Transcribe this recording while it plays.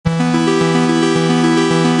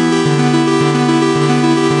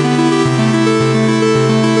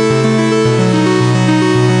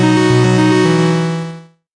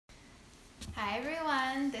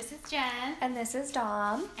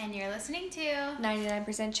listening to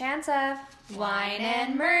 99% chance of Wine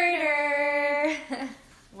and Murder.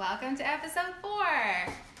 Welcome to episode 4.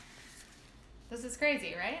 This is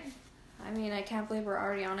crazy, right? I mean, I can't believe we're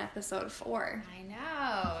already on episode 4. I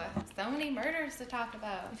know. So many murders to talk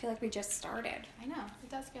about. I feel like we just started. I know. It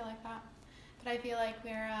does feel like that. But I feel like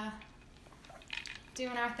we're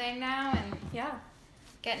doing our thing now and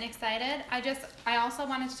getting excited. I also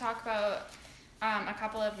wanted to talk about a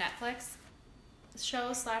couple of Netflix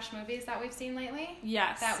shows / movies that we've seen lately.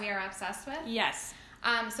 Yes. That we are obsessed with. Yes.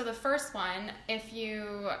 So the first one,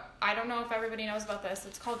 I don't know if everybody knows about this.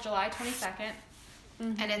 It's called July 22nd.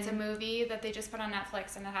 Mm-hmm. And it's a movie that they just put on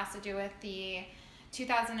Netflix, and it has to do with the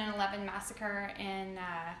 2011 massacre in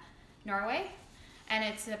Norway. And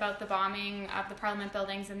it's about the bombing of the Parliament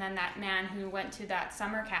buildings and then that man who went to that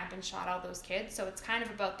summer camp and shot all those kids. So it's kind of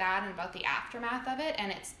about that and about the aftermath of it,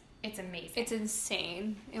 and it's amazing. It's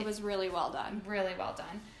insane. It was really well done. Really well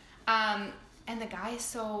done. And the guy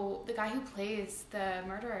who plays the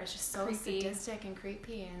murderer is just so creepy. Sadistic and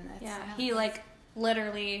creepy, and he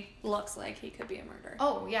literally looks like he could be a murderer.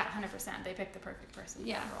 Oh yeah, 100%. They picked the perfect person for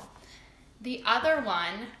that role. The other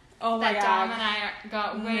one that Dom and I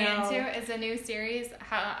got way into is a new series,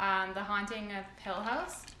 The Haunting of Hill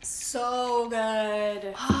House. So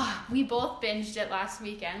good. We both binged it last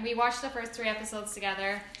weekend. We watched the first 3 episodes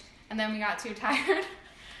together, and then we got too tired,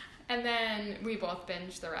 and then we both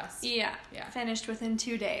binged the rest. Yeah. Finished within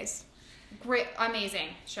 2 days. Great, amazing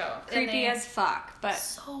show. Creepy as fuck, but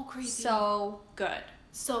so creepy. So good.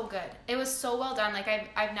 So good. It was so well done. Like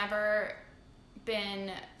I've never been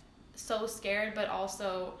so scared, but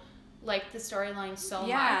also like the storyline so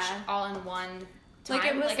much all in one time. Like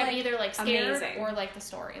it was I'm either scared amazing. or the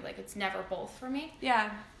story. Like it's never both for me.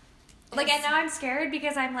 Yeah. And now I'm scared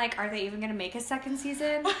because I'm like, are they even going to make a second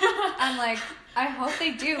season? I'm like, I hope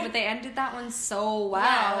they do, but they ended that one so well.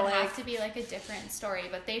 Yeah, it would have to be a different story,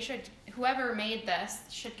 but whoever made this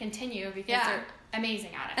should continue because they're amazing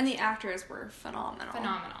at it. And the actors were phenomenal.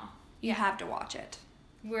 You have to watch it.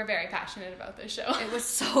 We're very passionate about this show. It was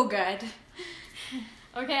so good.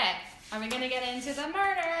 Okay, are we going to get into the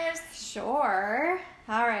murders? Sure.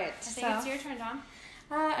 All right. I think it's your turn, Dom.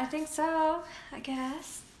 I think so, I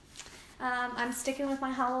guess. I'm sticking with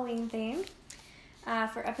my Halloween theme.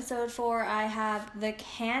 For episode 4, I have The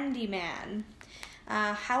Candyman.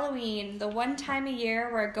 Halloween, the one time a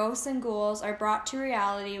year where ghosts and ghouls are brought to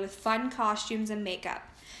reality with fun costumes and makeup.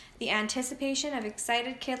 The anticipation of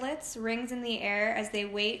excited kidlets rings in the air as they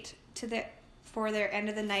wait for their end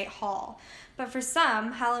of the night haul. But for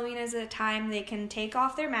some, Halloween is a time they can take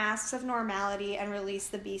off their masks of normality and release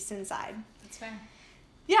the beast inside. That's fair.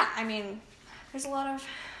 Yeah, I mean, there's a lot of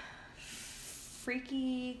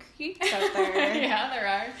freaky creeps out there. Yeah, there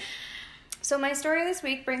are. So my story this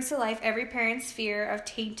week brings to life every parent's fear of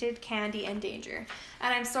tainted candy and danger.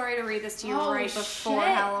 And I'm sorry to read this to you right before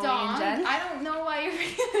Halloween, Dawn. Jen. I don't know why you're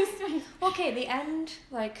reading this to me. Okay, the end,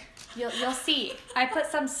 you'll see. I put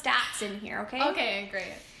some stats in here, okay? Okay,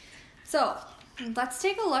 great. So, let's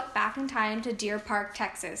take a look back in time to Deer Park,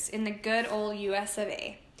 Texas, in the good old US of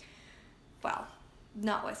A. Well,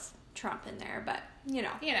 not with Trump in there, but, you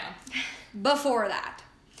know. Before that.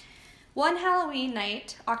 One Halloween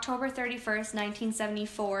night, October 31st,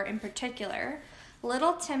 1974 in particular,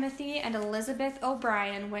 little Timothy and Elizabeth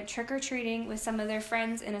O'Brien went trick-or-treating with some of their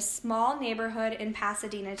friends in a small neighborhood in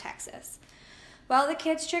Pasadena, Texas. While the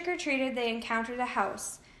kids trick-or-treated, they encountered a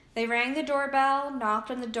house. They rang the doorbell,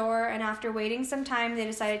 knocked on the door, and after waiting some time, they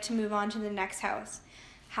decided to move on to the next house.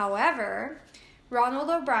 However, Ronald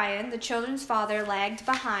O'Brien, the children's father, lagged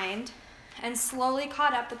behind and slowly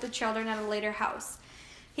caught up with the children at a later house.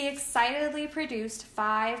 He excitedly produced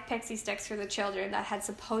 5 pixie sticks for the children that had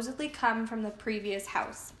supposedly come from the previous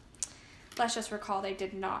house. Let's just recall they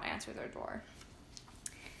did not answer their door.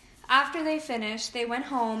 After they finished, they went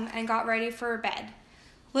home and got ready for bed.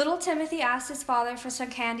 Little Timothy asked his father for some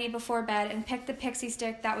candy before bed and picked the pixie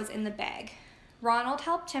stick that was in the bag. Ronald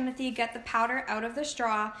helped Timothy get the powder out of the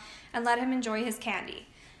straw and let him enjoy his candy.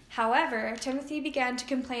 However, Timothy began to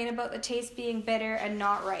complain about the taste being bitter and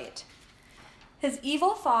not right. His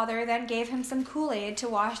evil father then gave him some Kool-Aid to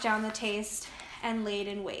wash down the taste and laid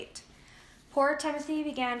in wait. Poor Timothy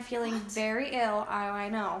began feeling very ill. I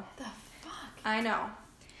know. The fuck? I know.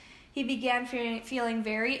 He began feeling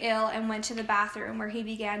very ill and went to the bathroom where he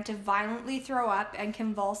began to violently throw up and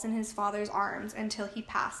convulse in his father's arms until he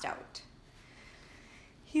passed out.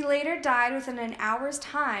 He later died within an hour's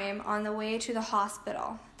time on the way to the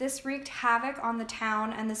hospital. This wreaked havoc on the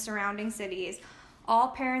town and the surrounding cities. All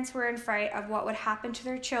parents were in fright of what would happen to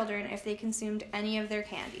their children if they consumed any of their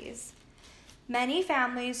candies. Many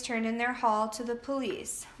families turned in their haul to the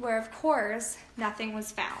police, where, of course, nothing was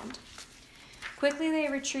found. Quickly, they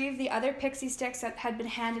retrieved the other pixie sticks that had been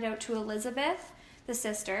handed out to Elizabeth, the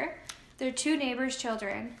sister, their 2 neighbors'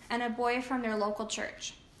 children, and a boy from their local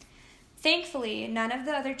church. Thankfully, none of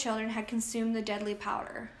the other children had consumed the deadly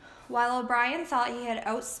powder. While O'Brien thought he had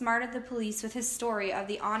outsmarted the police with his story of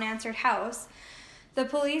the unanswered house, the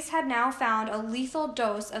police had now found a lethal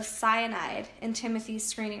dose of cyanide in Timothy's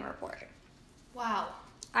screening report. Wow.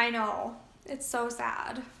 I know. It's so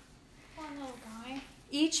sad. Poor little guy.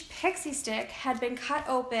 Each pixie stick had been cut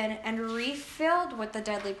open and refilled with the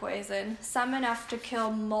deadly poison, some enough to kill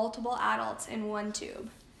multiple adults in one tube.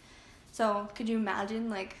 So, could you imagine,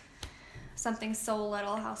 like, something so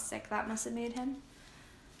little, how sick that must have made him?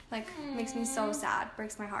 Like, makes me so sad.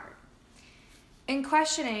 Breaks my heart. In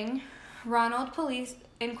questioning Ronald, police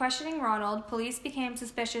became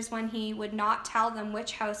suspicious when he would not tell them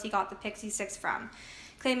which house he got the pixie sticks from,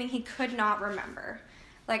 claiming he could not remember.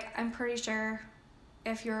 Like, I'm pretty sure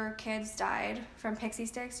if your kids died from pixie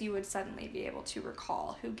sticks, you would suddenly be able to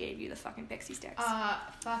recall who gave you the fucking pixie sticks.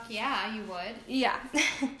 Fuck yeah, you would. Yeah.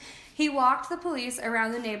 He walked the police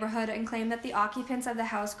around the neighborhood and claimed that the occupants of the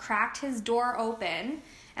house cracked his door open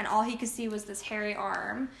and all he could see was this hairy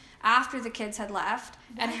arm after the kids had left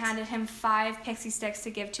and handed him 5 pixie sticks to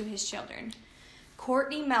give to his children.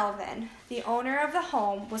 Courtney Melvin, the owner of the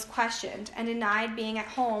home, was questioned and denied being at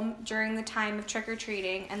home during the time of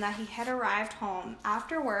trick-or-treating and that he had arrived home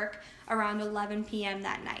after work around 11 p.m.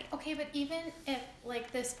 that night. Okay, but even if,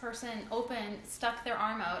 like, this person stuck their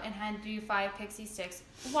arm out and handed you 5 pixie sticks,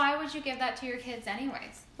 why would you give that to your kids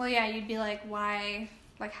anyways? Well, yeah, you'd be like, why?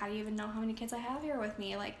 Like, how do you even know how many kids I have here with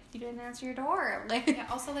me? Like, you didn't answer your door. Like, yeah,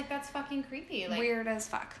 also, like, that's fucking creepy. Like, weird as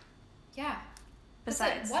fuck. Yeah.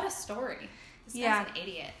 Besides. What a story. This guy's an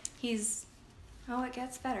idiot. It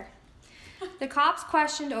gets better. The cops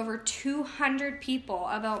questioned over 200 people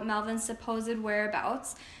about Melvin's supposed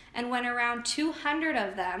whereabouts, and when around 200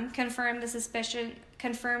 of them confirmed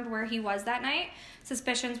where he was that night,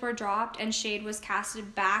 suspicions were dropped and shade was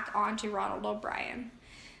casted back onto Ronald O'Brien.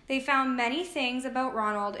 They found many things about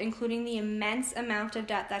Ronald, including the immense amount of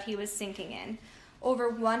debt that he was sinking in,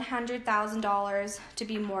 over $100,000 to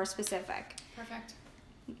be more specific. Perfect.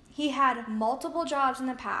 He had multiple jobs in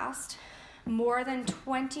the past, more than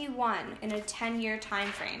 21 in a 10-year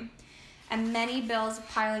time frame, and many bills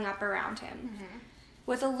piling up around him. Mm-hmm.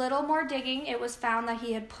 With a little more digging, it was found that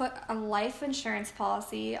he had put a life insurance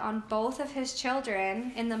policy on both of his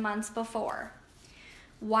children in the months before.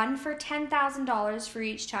 One for $10,000 for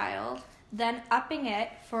each child, then upping it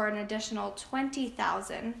for an additional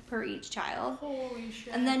 $20,000 per each child. Holy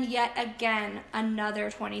shit. And then yet again another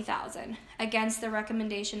 $20,000 against the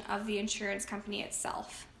recommendation of the insurance company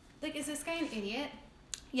itself. Like, is this guy an idiot?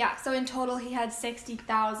 Yeah, so in total he had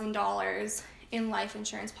 $60,000 in life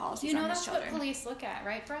insurance policies on his children. That's what police look at,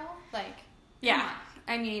 right, bro? Like, yeah,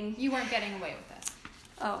 I mean, you weren't getting away with this.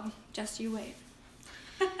 Oh, just you wait.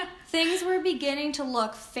 Things were beginning to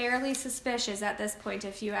look fairly suspicious at this point,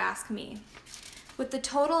 if you ask me. With the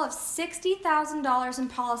total of $60,000 in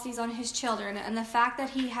policies on his children and the fact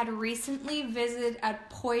that he had recently visited a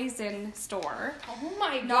poison store, oh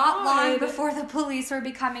my God, not long before the police were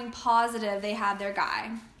becoming positive they had their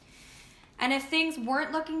guy. And if things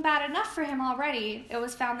weren't looking bad enough for him already, it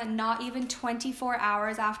was found that not even 24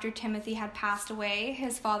 hours after Timothy had passed away,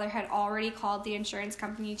 his father had already called the insurance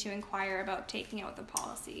company to inquire about taking out the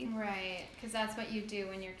policy. Right, because that's what you do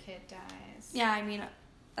when your kid dies. Yeah, I mean,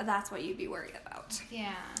 that's what you'd be worried about.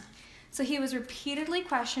 Yeah. So he was repeatedly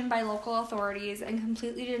questioned by local authorities and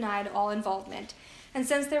completely denied all involvement. And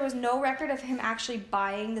since there was no record of him actually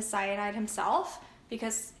buying the cyanide himself,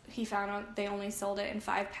 because he found out they only sold it in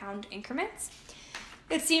 5-pound increments,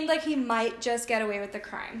 it seemed like he might just get away with the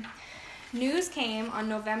crime. News came on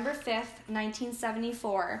November 5th,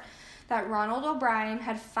 1974, that Ronald O'Brien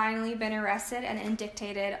had finally been arrested and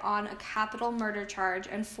indicted on a capital murder charge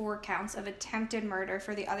and 4 counts of attempted murder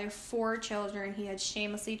for the other 4 children he had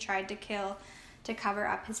shamelessly tried to kill to cover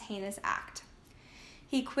up his heinous act.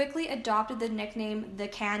 He quickly adopted the nickname The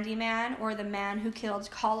Candyman, or the man who killed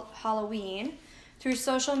Halloween, through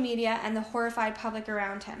social media and the horrified public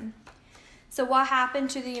around him. So what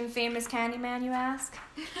happened to the infamous Candyman, you ask?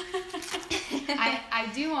 I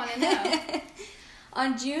do want to know.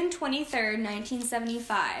 On June 23rd,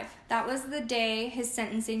 1975, that was the day his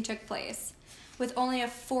sentencing took place. With only a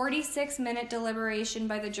 46-minute deliberation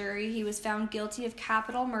by the jury, he was found guilty of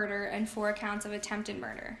capital murder and 4 counts of attempted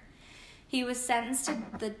murder. He was sentenced to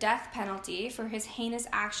the death penalty for his heinous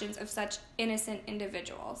actions of such innocent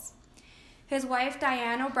individuals. His wife,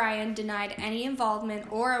 Diane O'Brien, denied any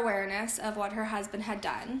involvement or awareness of what her husband had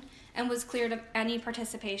done and was cleared of any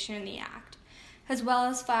participation in the act, as well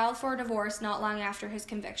as filed for divorce not long after his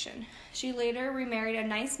conviction. She later remarried a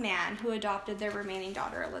nice man who adopted their remaining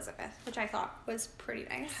daughter, Elizabeth, which I thought was pretty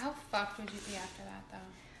nice. How fucked would you be after that,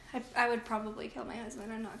 though? I would probably kill my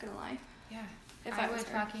husband, I'm not gonna lie. Yeah, if I would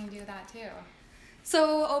fucking do that, too.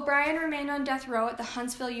 So O'Brien remained on death row at the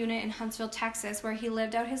Huntsville unit in Huntsville, Texas, where he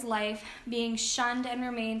lived out his life, being shunned and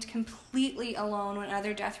remained completely alone when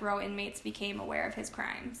other death row inmates became aware of his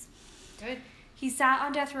crimes. Good. He sat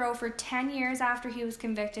on death row for 10 years after he was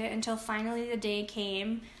convicted until finally the day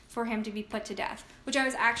came for him to be put to death, which I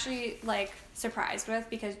was actually, like, surprised with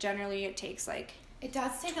because generally it takes, like, it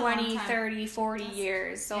does take 20, 30, 40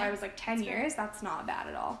 years. So yeah, I was like, 10 years? That's not bad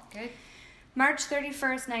at all. Good. March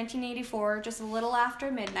 31st, 1984, just a little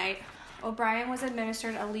after midnight, O'Brien was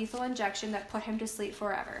administered a lethal injection that put him to sleep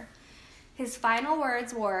forever. His final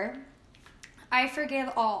words were, "I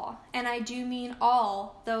forgive all, and I do mean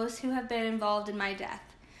all, those who have been involved in my death.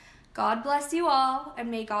 God bless you all,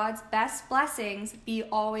 and may God's best blessings be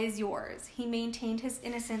always yours." He maintained his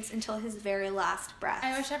innocence until his very last breath.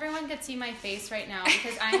 I wish everyone could see my face right now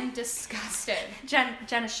because I'm disgusted. Jen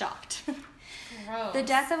is shocked. Gross. The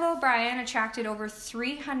death of O'Brien attracted over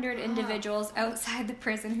 300 individuals outside the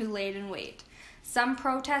prison who laid in wait, some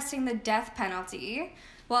protesting the death penalty,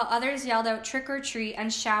 while others yelled out "trick or treat"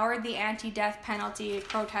 and showered the anti-death penalty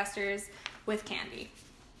protesters with candy.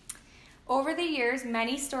 Over the years,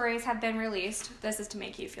 many stories have been released. This is to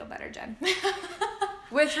make you feel better, Jen.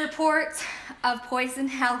 With reports of poisoned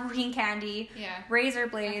Halloween candy, razor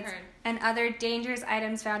blades, and other dangerous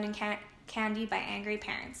items found in candy by angry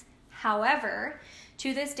parents. However,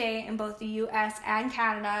 to this day, in both the U.S. and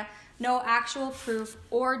Canada, no actual proof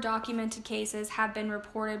or documented cases have been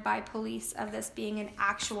reported by police of this being an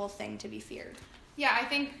actual thing to be feared. Yeah, I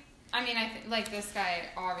think, like, this guy,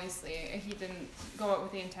 obviously, he didn't go out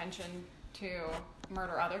with the intention to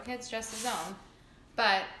murder other kids, just his own.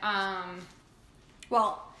 But,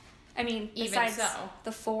 well, I mean, besides so.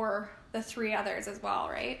 the three others as well,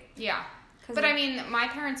 right? Yeah. But I mean, my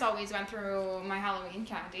parents always went through my Halloween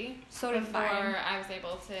candy. So did before I was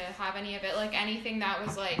able to have any of it. Like, anything that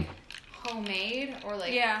was, like, homemade or,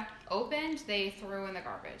 like, opened, they threw in the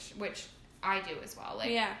garbage, which I do as well. Like,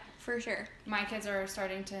 yeah, for sure. My kids are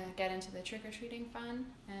starting to get into the trick-or-treating fun,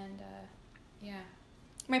 and, yeah.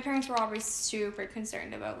 My parents were always super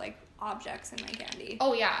concerned about, like, objects in my candy.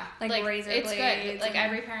 Oh, yeah. Like razor it's blades. Good. Like,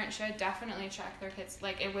 every parent should definitely check their kids,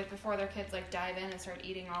 like, before their kids, like, dive in and start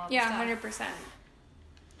eating all of the stuff. Yeah, 100%.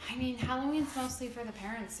 I mean, Halloween's mostly for the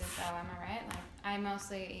parents, though, am I right? Like, I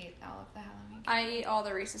mostly eat all of the Halloween candy. I eat all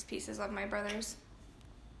the Reese's Pieces of my brothers.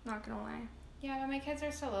 Not gonna lie. Yeah, but my kids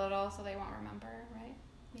are still little, so they won't remember, right?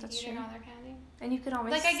 That's eating true. all their candy. And you can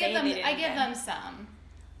always like, I give them some.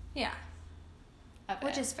 Yeah.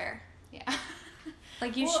 Which is fair. Yeah.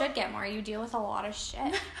 Like, you should get more. You deal with a lot of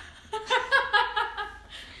shit.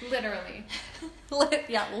 Literally.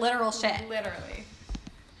 Yeah, literal shit. Literally.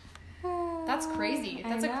 That's crazy.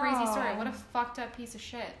 That's a crazy story. What a fucked up piece of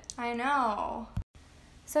shit. I know.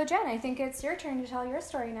 So, Jen, I think it's your turn to tell your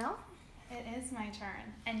story now. It is my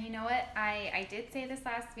turn. And you know what? I did say this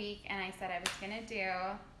last week, and I said I was going to do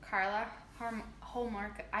Karla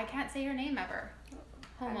Homolka. I can't say your name ever.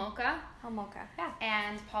 Homolka. Yeah.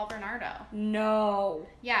 And Paul Bernardo. No.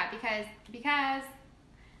 Yeah, because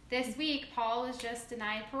this week Paul was just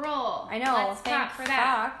denied parole. I know. Let's clap for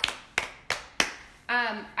that.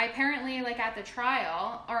 Apparently, like, at the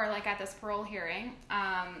trial, or like at this parole hearing,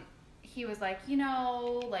 he was like,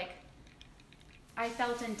 like, I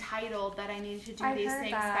felt entitled that I needed to do these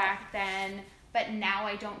things back then, but now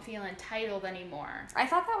I don't feel entitled anymore. I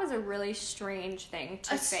thought that was a really strange thing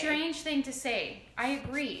to say. A strange thing to say. I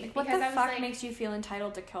agree. Like, what the fuck makes you feel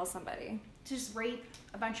entitled to kill somebody? To just rape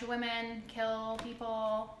a bunch of women, kill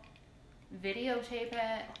people, videotape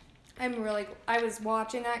it. I was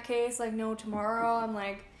watching that case, like, no tomorrow. I'm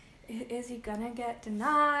like, is he gonna get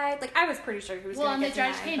denied? Like, I was pretty sure he was gonna get denied. Well,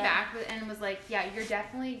 and the judge came back and was like, yeah, you're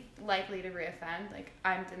definitely likely to reoffend. Like,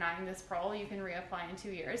 I'm denying this parole. You can reapply in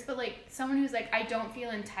 2 years. But, like, someone who's like, I don't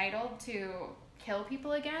feel entitled to kill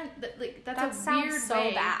people again, that's a weird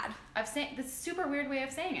way bad of saying. That's a super weird way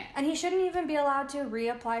of saying it. And he shouldn't even be allowed to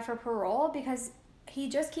reapply for parole because he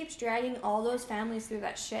just keeps dragging all those families through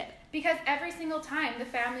that shit. Because every single time the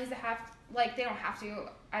families that have, like, they don't have to,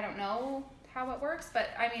 I don't know how it works, but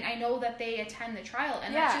I mean, I know that they attend the trial,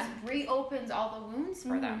 and that just reopens all the wounds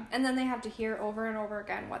for them. And then they have to hear over and over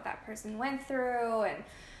again what that person went through, and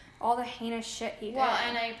all the heinous shit he did. Well,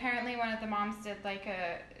 and apparently one of the moms did like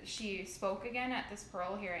she spoke again at this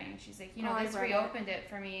parole hearing. She's like, this reopened it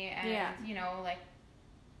for me, and like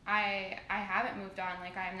I haven't moved on.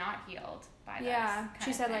 Like I'm not healed by this. Yeah,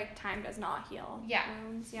 she said like time does not heal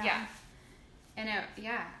wounds. Yeah. And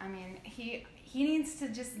I mean he needs to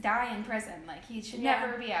just die in prison. Like he should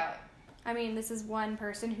never be out. I mean, this is one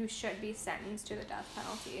person who should be sentenced to the death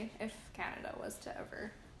penalty if Canada was to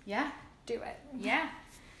ever do it. Yeah,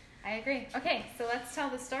 I agree. Okay, so let's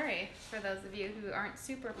tell the story for those of you who aren't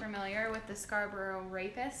super familiar with the Scarborough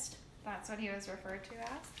rapist. That's what he was referred to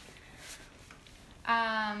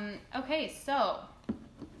as. Okay, so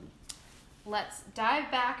let's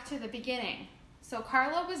dive back to the beginning. So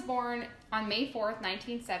Carla was born on May 4th,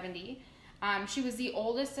 1970. She was the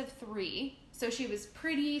oldest of 3. So she was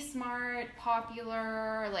pretty smart,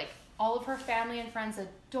 popular, like all of her family and friends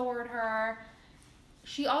adored her.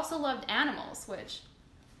 She also loved animals, which,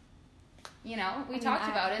 we talked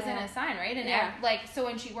about isn't a sign, right? And so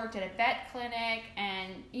when she worked at a vet clinic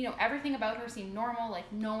and, everything about her seemed normal,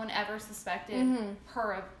 like no one ever suspected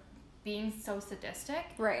her of being so sadistic.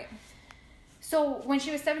 Right. So when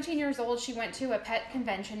she was 17 years old, she went to a pet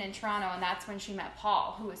convention in Toronto, and that's when she met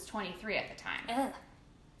Paul, who was 23 at the time. Ugh.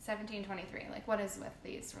 17, 23. Like, what is with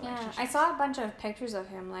these relationships? Yeah, I saw a bunch of pictures of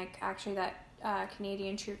him, like, actually that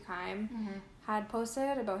Canadian True Crime had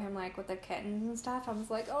posted about him, like, with the kittens and stuff. I was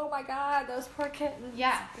like, oh my god, those poor kittens.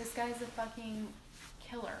 Yeah, this guy's a fucking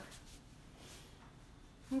killer.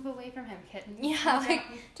 Move away from him, kitten. Yeah, like,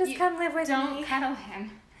 just come live with me. Don't cuddle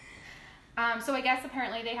him. So I guess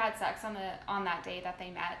apparently they had sex on that day that they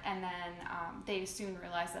met, and then they soon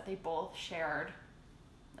realized that they both shared,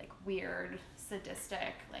 like, weird,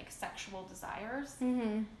 sadistic, like, sexual desires.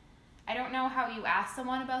 I don't know how you ask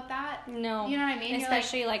someone about that. No. You know what I mean?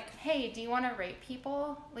 Especially, like, hey, do you want to rape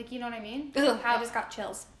people? Like, you know what I mean? Ugh, I just got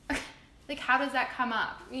chills. Like, how does that come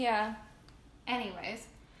up? Yeah. Anyways.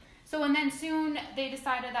 So, and then soon they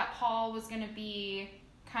decided that Paul was going to be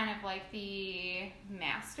kind of like the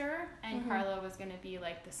master, and Carla was going to be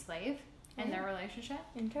like the slave in their relationship.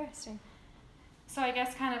 Interesting. So I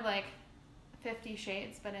guess kind of like 50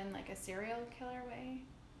 Shades, but in like a serial killer way.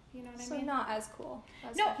 You know what I mean? So not as cool.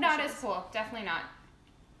 No, not as cool. Definitely not.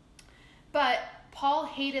 But Paul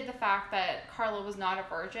hated the fact that Carla was not a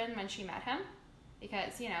virgin when she met him,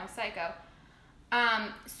 because, psycho.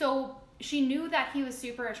 So she knew that he was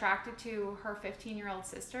super attracted to her 15-year-old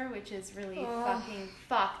sister, which is really fucking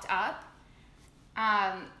fucked up.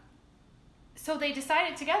 So they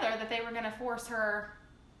decided together that they were going to force her,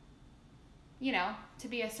 to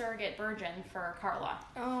be a surrogate virgin for Carla.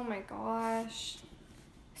 Oh my gosh.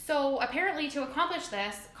 So apparently to accomplish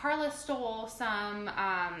this, Carla stole some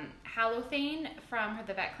halothane from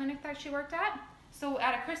the vet clinic that she worked at. So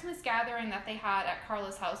at a Christmas gathering that they had at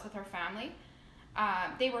Carla's house with her family,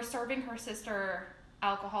 they were serving her sister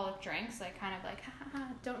alcoholic drinks, like kind of like, ha, ha, ha,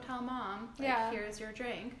 don't tell mom, like, here's your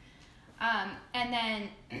drink. And then,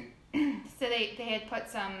 so they had put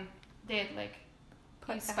some, they had like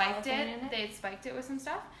spiked it. They had spiked it with some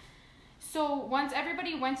stuff. So once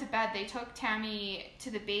everybody went to bed, they took Tammy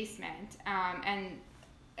to the basement, and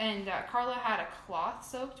Carla had a cloth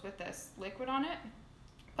soaked with this liquid on it,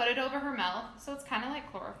 put it over her mouth, so it's kind of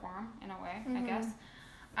like chloroform in a way, I guess.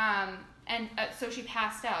 And so she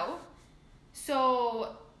passed out.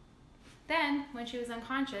 So then, when she was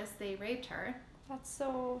unconscious, they raped her. That's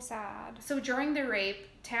so sad. So during the rape,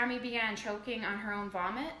 Tammy began choking on her own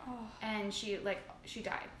vomit, and she died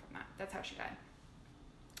from that. That's how she died.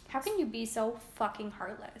 How can you be so fucking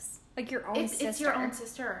heartless? Like your own sister. It's your own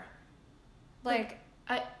sister. Like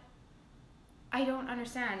I don't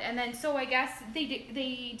understand. And then, so I guess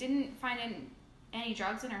they didn't find any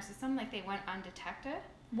drugs in her system. Like, they went undetected.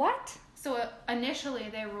 What? So initially,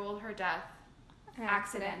 they ruled her death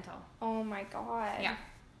accidental. Oh my god. Yeah.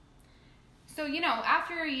 So,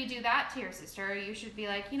 after you do that to your sister, you should be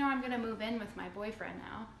like, I'm going to move in with my boyfriend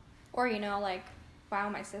now. Or, like, wow,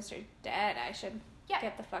 my sister's dead. I should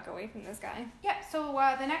get the fuck away from this guy. Yeah, so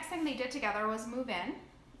the next thing they did together was move in.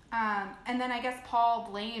 And then I guess Paul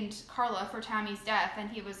blamed Carla for Tammy's death, and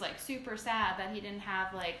he was, like, super sad that he didn't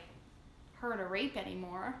have, like, her to rape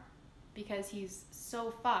anymore because he's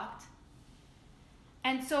so fucked.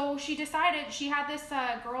 And so she decided, she had this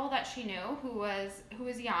girl that she knew who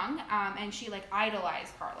was young, and she, like,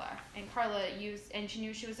 idolized Carla. And Carla and she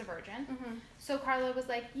knew she was a virgin. Mm-hmm. So Carla was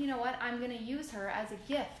like, you know what, I'm going to use her as a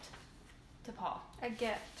gift to Paul. A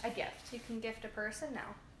gift. A gift. You can gift a person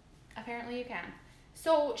now. Apparently you can.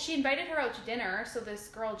 So she invited her out to dinner, so this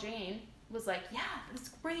girl, Jane, was like, yeah, that's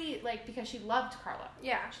great, like, because she loved Carla.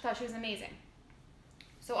 Yeah. She thought she was amazing.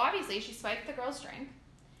 So obviously she spiked the girl's drink,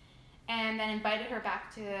 and then invited her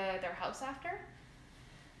back to their house after.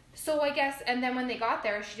 So I guess, and then when they got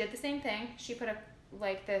there, she did the same thing. She put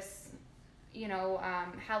this,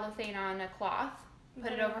 halothane on a cloth,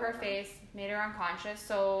 put it over her face, made her unconscious.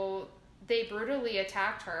 So they brutally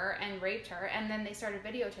attacked her and raped her, and then they started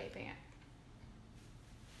videotaping it.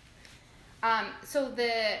 So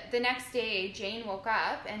the next day, Jane woke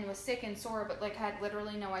up and was sick and sore, but had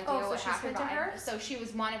literally no idea what happened to her. So she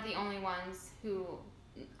was one of the only ones who,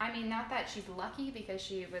 not that she's lucky because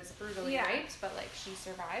she was brutally raped, but she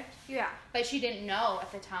survived. Yeah. But she didn't know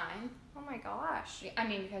at the time. Oh my gosh.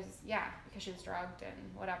 Because she was drugged and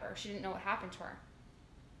whatever. She didn't know what happened to her.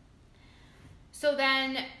 So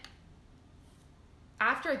then,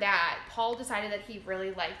 after that, Paul decided that he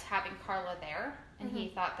really liked having Carla there. And he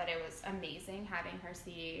thought that it was amazing having her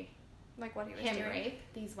see what he was him doing. rape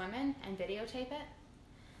these women and videotape it.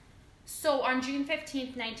 So on June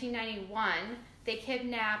 15th, 1991, they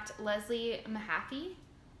kidnapped Leslie Mahaffey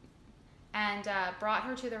and brought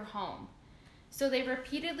her to their home. So they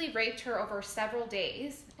repeatedly raped her over several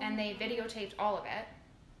days, and they videotaped all of it.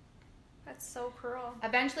 That's so cruel.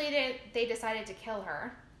 Eventually, they decided to kill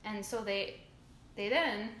her, and so they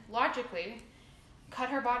then, logically, cut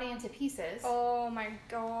her body into pieces. Oh my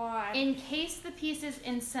god. Encased the pieces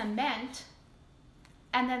in cement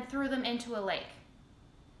and then threw them into a lake.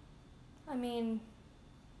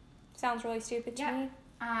 Sounds really stupid to me.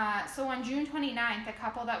 So on June 29th, the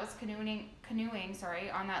couple that was canoeing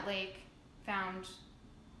on that lake found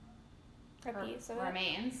her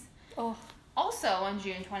remains. Oh. Also on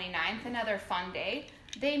June 29th, another fun day,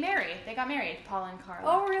 they got married, Paul and Carla.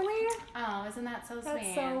 Oh, really? Oh, isn't that so sweet?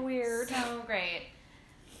 That's so weird. So great.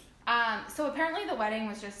 So apparently the wedding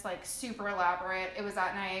was just super elaborate. It was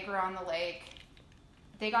at Niagara on the lake.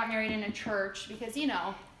 They got married in a church because,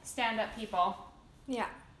 stand-up people. Yeah,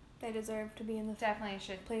 they deserve to be in the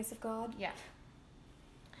place of God. Yeah.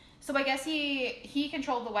 So I guess he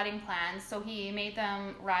controlled the wedding plans. So he made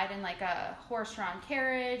them ride in a horse-drawn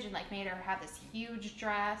carriage and made her have this huge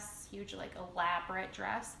elaborate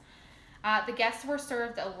dress. The guests were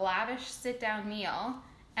served a lavish sit-down meal.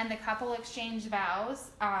 And the couple exchanged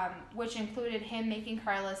vows, which included him making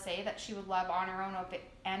Carla say that she would love, honor,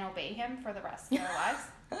 and obey him for the rest of their lives.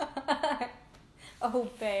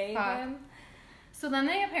 Obey him? So then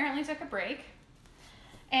they apparently took a break.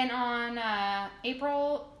 And on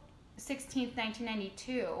April 16th,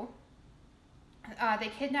 1992, they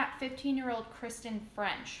kidnapped 15-year-old Kristen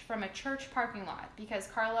French from a church parking lot because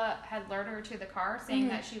Carla had lured her to the car saying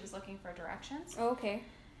that she was looking for directions. Oh, okay.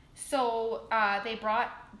 So they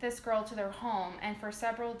brought this girl to their home, and for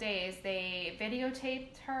several days they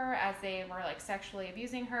videotaped her as they were sexually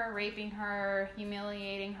abusing her, raping her,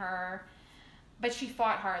 humiliating her. But she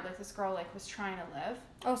fought hard. This girl was trying to live.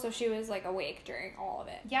 Oh, so she was awake during all of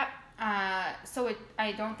it. Yep. So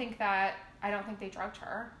I don't think they drugged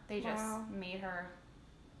her. They just made her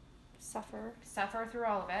suffer through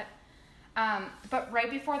all of it. But right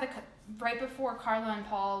before Carla and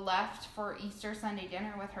Paul left for Easter Sunday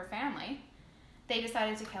dinner with her family, they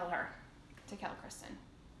decided to kill Kristen.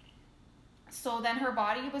 So then her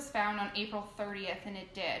body was found on April 30th in a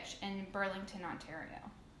ditch in Burlington, Ontario.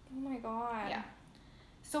 Oh my god. Yeah.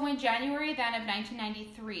 So in January then of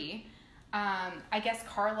 1993, I guess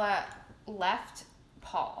Carla left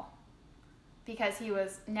Paul because he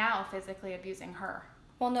was now physically abusing her.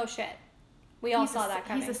 Well, no shit. We all saw that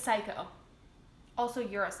coming. He's a psycho. Also,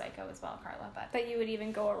 you're a psycho as well, Carla. But you would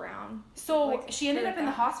even go around. So she ended up in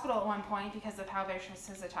the hospital at one point because of how vicious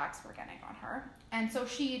his attacks were getting on her. And so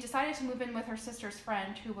she decided to move in with her sister's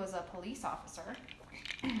friend, who was a police officer.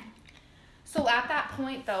 So at that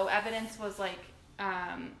point, though, evidence was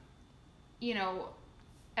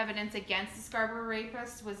evidence against the Scarborough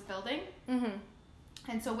rapist was building. Mm-hmm.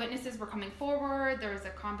 And so witnesses were coming forward. There was a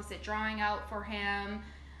composite drawing out for him.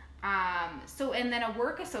 And then a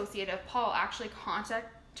work associate of Paul actually contacted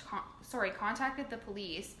the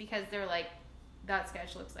police because they're that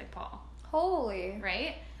sketch looks like Paul. Holy.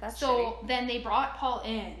 Right? That's so shitty. Then they brought Paul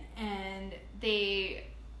in and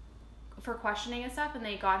for questioning and stuff, and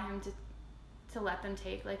they got him to let them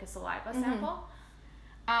take a saliva sample.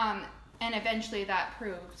 And eventually that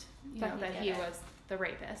proved, that he was the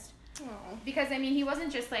rapist. Oh. Because he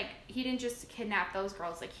wasn't just he didn't just kidnap those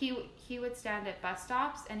girls. He would stand at bus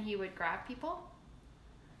stops and he would grab people.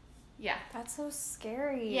 Yeah. That's so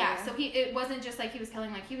scary. Yeah. So it wasn't just he was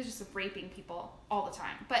killing, he was just raping people all the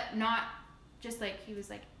time, but not just he was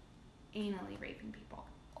anally raping people.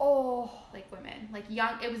 Oh. Women,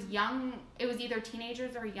 young. It was young. It was either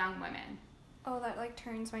teenagers or young women. Oh, that like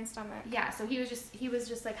turns my stomach. Yeah, so he was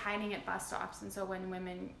just like hiding at bus stops, and so when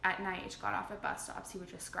women at night got off at bus stops, he would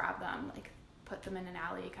just grab them, like put them in an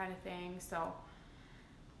alley kind of thing. So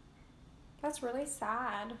that's really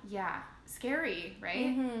sad. Yeah, scary,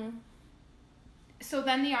 right? Mm-hmm. So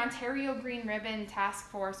then the Ontario Green Ribbon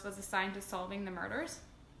Task Force was assigned to solving the murders.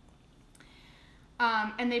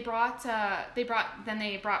 And they brought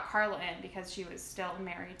Carla in because she was still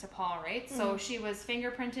married to Paul, right? Mm-hmm. So she was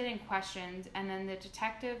fingerprinted and questioned, and then the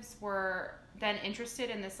detectives were then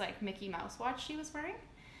interested in this like Mickey Mouse watch she was wearing.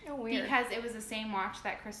 Oh, weird. Because it was the same watch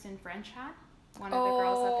that Kristen French had, one of the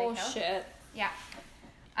girls that they killed. Oh shit. Yeah.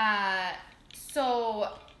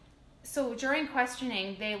 So during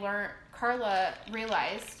questioning, Carla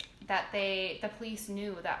realized that the police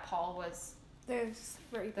knew that Paul was the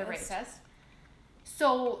rapist.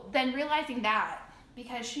 So then realizing that,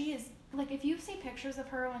 because she is, like, if you see pictures of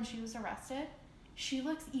her when she was arrested, she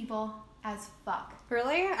looks evil as fuck.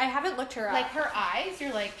 Really? I haven't looked her up. Like, her eyes,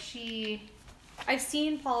 you're like, I've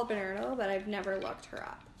seen Paula Bernardo, but I've never looked her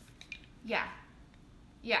up. Yeah.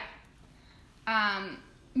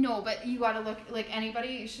 No, but you gotta look, like,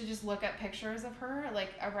 anybody should just look at pictures of her,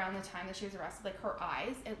 like, around the time that she was arrested. Like, her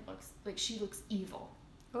eyes, it looks, like, she looks evil.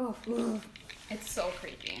 Oh. It's so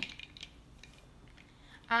creepy.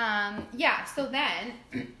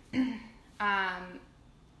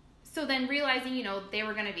 So then realizing, you know, they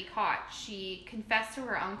were going to be caught, she confessed to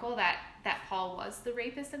her uncle that Paul was the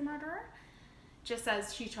rapist and murderer, just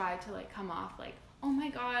as she tried to, like, come off, like, oh my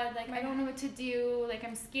God, like, I don't know what to do, like,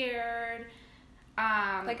 I'm scared.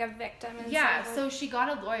 Like a victim. Yeah, so she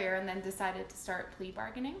got a lawyer and then decided to start plea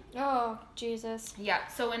bargaining. Oh, Jesus. Yeah,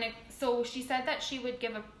 so she said that she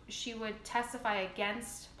would testify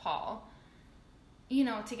against Paul, you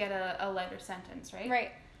know, to get a lighter sentence, right?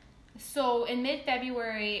 Right. So in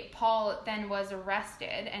mid-February, Paul then was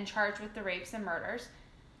arrested and charged with the rapes and murders.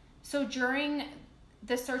 So during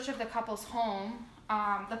the search of the couple's home,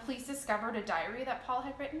 the police discovered a diary that Paul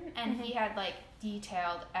had written, and he had, like,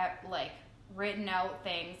 detailed, written out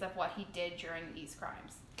things of what he did during these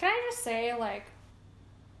crimes. Can I just say, like,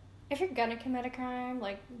 if you're gonna commit a crime,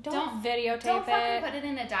 like, don't videotape it. Don't fucking put it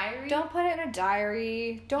in a diary. Don't put it in a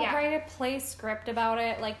diary. Don't write a play script about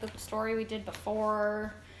it, like the story we did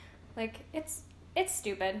before. Like, it's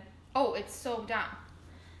stupid. Oh, it's so dumb.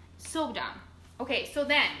 So dumb.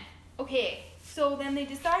 So then they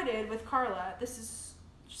decided with Carla, this is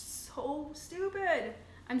so stupid.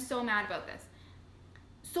 I'm so mad about this.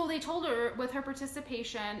 So they told her, with her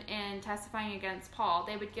participation in testifying against Paul,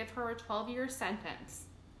 they would give her a 12-year sentence.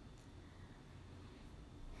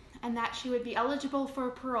 And that she would be eligible for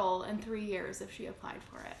parole in 3 years if she applied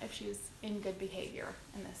for it, if she was in good behavior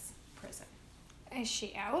in this prison. Is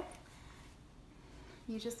she out?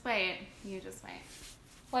 You just wait.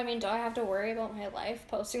 Well, I mean, do I have to worry about my life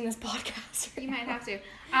posting this podcast? You might have to.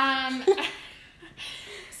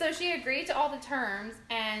 So she agreed to all the terms,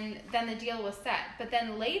 and then the deal was set. But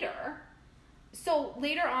then later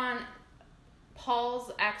on,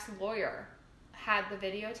 Paul's ex-lawyer had the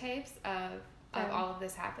videotapes of all of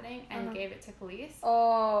this happening and gave it to police.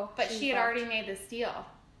 Oh. But she had already made this deal.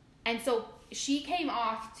 And so she came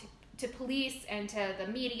off to police and to the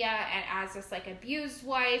media and as this, like, abused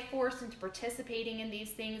wife, forced into participating in these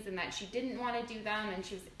things, and that she didn't want to do them, and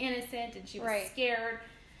she was innocent, and she was scared.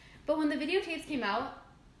 But when the videotapes came out,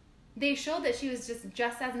 they showed that she was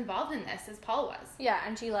just as involved in this as Paul was. Yeah,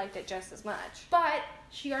 and she liked it just as much. But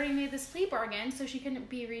she already made this plea bargain, so she couldn't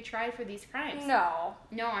be retried for these crimes. No,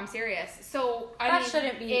 I'm serious. So that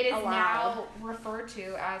shouldn't be It is allowed. now referred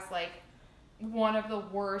to as, like, one of the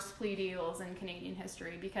worst plea deals in Canadian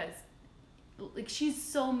history because, like, she's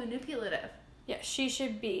so manipulative. Yeah, she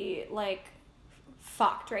should be, like,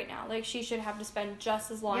 fucked right now. Like, she should have to spend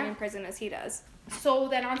just as long in prison as he does. So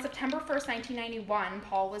then on September 1st, 1991,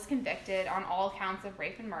 Paul was convicted on all counts of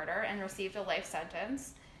rape and murder and received a life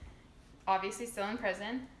sentence. Obviously still in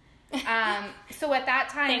prison. So at that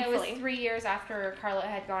time, Thankfully. It was 3 years after Carla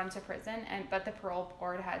had gone to prison, but the parole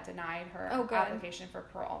board had denied her application for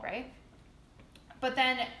parole, right? But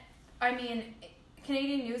then, I mean,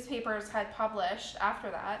 Canadian newspapers had published after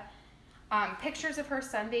that pictures of her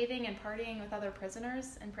sunbathing and partying with other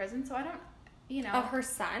prisoners in prison. So I don't, you know. Of her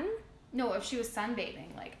son? No, if she was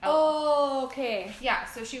sunbathing, like. Oh, okay. Yeah,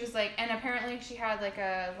 so she was like, and apparently she had, like,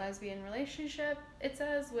 a lesbian relationship, it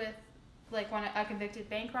says, with, like, a convicted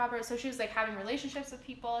bank robber. So she was, like, having relationships with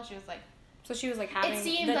people. She was, like. So she was, like, having it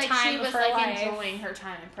seemed the like time she was, of her like, life. enjoying her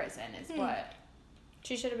time in prison, is what.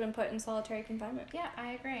 She should have been put in solitary confinement. Yeah,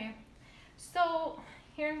 I agree. So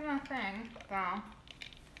here's my thing, though.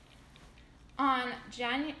 On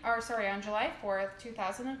July 4th,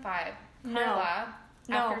 2005, Carla,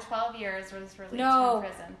 after 12 years, was released from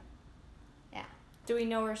prison. Yeah. Do we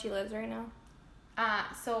know where she lives right now?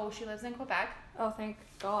 So she lives in Quebec. Oh, thank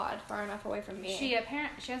God. Far enough away from me. She has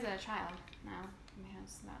a child now.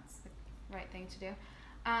 Because that's the right thing to do.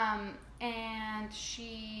 And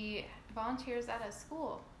she volunteers at a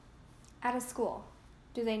school. At a school.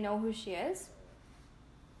 Do they know who she is?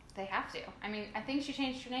 They have to. I mean, I think she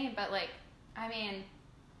changed her name, but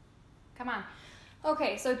come on.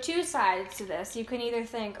 Okay, so two sides to this. You can either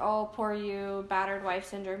think, oh, poor you, battered wife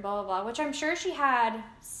syndrome, blah, blah, blah, which I'm sure she had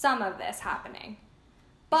some of this happening.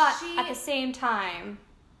 But at the same time,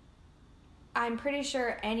 I'm pretty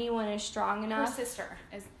sure anyone is strong enough. Her sister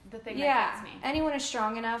is the thing that gets me. Anyone is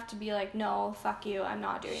strong enough to be like, no, fuck you, I'm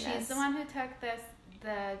not doing this. She's the one who took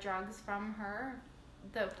the drugs from her,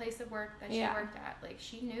 the place of work that she worked at. Like,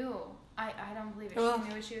 she knew. I don't believe it. She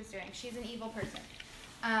knew what she was doing. She's an evil person.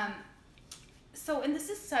 So, and this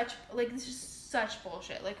is such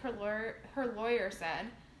bullshit. Like, her lawyer said,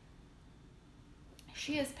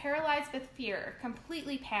 she is paralyzed with fear,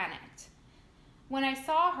 completely panicked. When I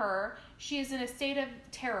saw her, she is in a state of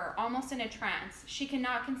terror, almost in a trance. She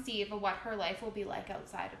cannot conceive of what her life will be like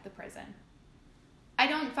outside of the prison. I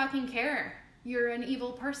don't fucking care. You're an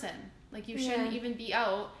evil person. Like, you shouldn't even be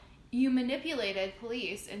out. You manipulated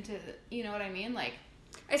police into, you know what I mean? Like,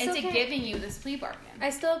 into giving you this plea bargain. I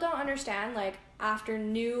still don't understand, like, after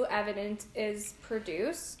new evidence is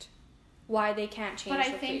produced, why they can't change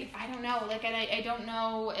the plea. I don't know. Like, and I don't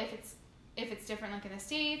know if it's different, like, in the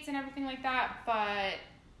States and everything like that, but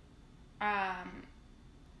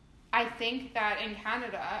I think that in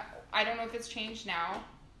Canada, I don't know if it's changed now.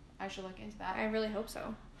 I should look into that. I really hope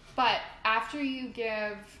so. But after you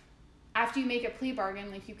make a plea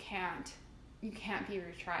bargain, like, you can't be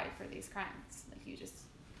retried for these crimes. Like,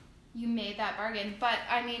 you made that bargain. But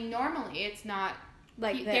I mean, normally it's not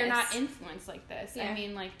like this. They're not influenced like this. Yeah. I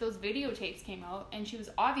mean, like, those videotapes came out, and she was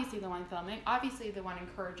obviously the one filming, obviously the one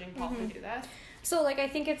encouraging Paul to do this. So, like, I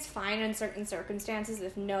think it's fine in certain circumstances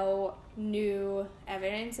if no new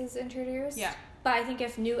evidence is introduced. Yeah. But I think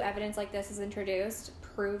if new evidence like this is introduced,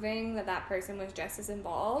 proving that person was just as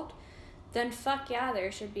involved, then fuck yeah,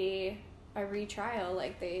 there should be a retrial.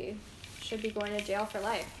 Like, they should be going to jail for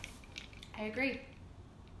life. I agree.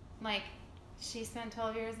 Like, she spent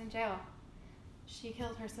 12 years in jail. She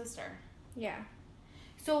killed her sister. Yeah.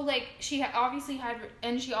 So, like, she obviously had,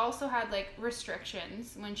 and she also had, like,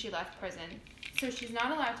 restrictions when she left prison. So she's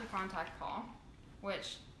not allowed to contact Paul,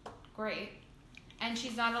 which, great. And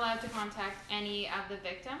she's not allowed to contact any of the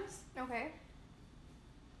victims. Okay.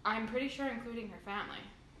 I'm pretty sure including her family.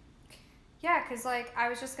 Yeah, because, like, I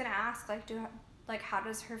was just going to ask, like, how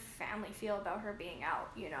does her family feel about her being out,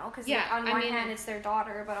 you know? Because, on one hand, it's their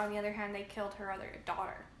daughter, but on the other hand, they killed her other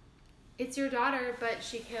daughter. It's your daughter, but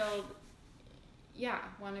she killed,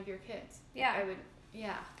 one of your kids. Yeah.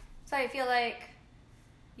 So I feel like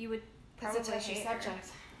you would probably it's a touchy subject.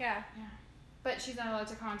 Yeah. But she's not allowed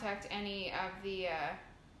to contact any of the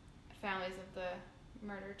families of the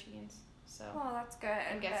murder teens. So. Well, that's good.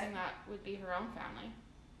 I'm guessing that would be her own family.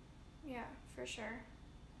 Yeah, for sure.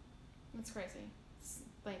 That's crazy. It's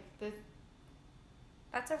like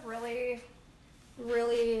That's a really,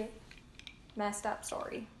 really messed up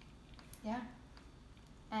story. Yeah.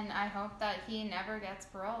 And I hope that he never gets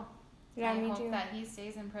parole. Yeah, me too. I hope that he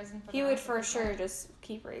stays in prison for He would for sure just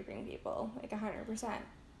keep raping people, like 100%.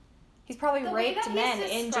 He's probably raped men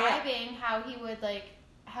in jail. Describing how he would, like,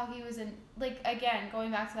 how he was in, like, again,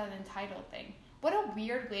 going back to that entitled thing. What a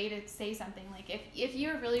weird way to say something. Like, if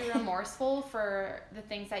you're really remorseful for the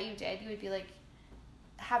things that you did, you would be like,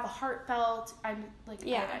 have a heartfelt, I'm like,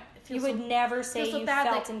 yeah. You would never say you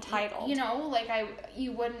felt entitled. You know, like,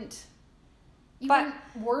 you wouldn't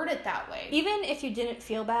word it that way. Even if you didn't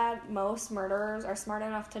feel bad, most murderers are smart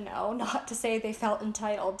enough to know not to say they felt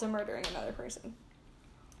entitled to murdering another person.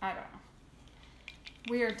 I don't know.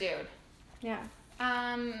 Weird dude. Yeah.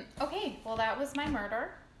 Okay, well, that was my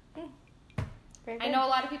murder. I know a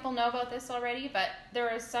lot of people know about this already, but there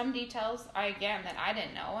are some details, that I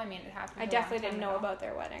didn't know. I mean, it happened. I definitely didn't know about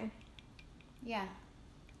their wedding. Yeah.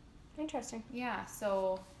 Interesting. Yeah,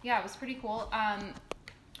 so, it was pretty cool.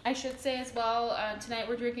 I should say as well, tonight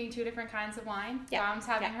we're drinking 2 different kinds of wine. Yeah. Mom's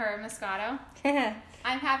having her Moscato.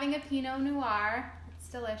 I'm having a Pinot Noir. It's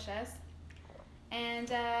delicious. And,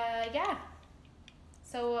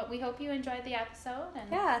 So we hope you enjoyed the episode.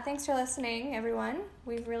 Yeah, thanks for listening, everyone.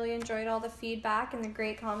 We've really enjoyed all the feedback and the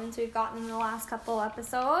great comments we've gotten in the last couple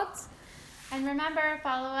episodes. And remember,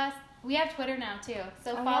 follow us. We have Twitter now, too.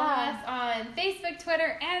 So follow us on Facebook,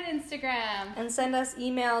 Twitter, and Instagram. And send us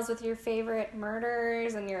emails with your favorite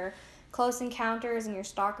murders and your close encounters and your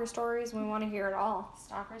stalker stories. We want to hear it all.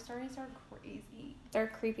 Stalker stories are crazy. They're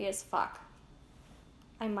creepy as fuck.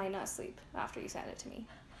 I might not sleep after you send it to me.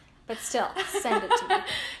 But still, send it to me.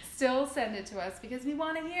 Still send it to us because we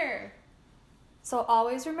want to hear. So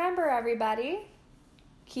always remember, everybody,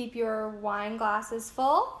 keep your wine glasses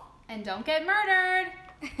full. And don't get murdered.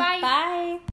 Bye. Bye.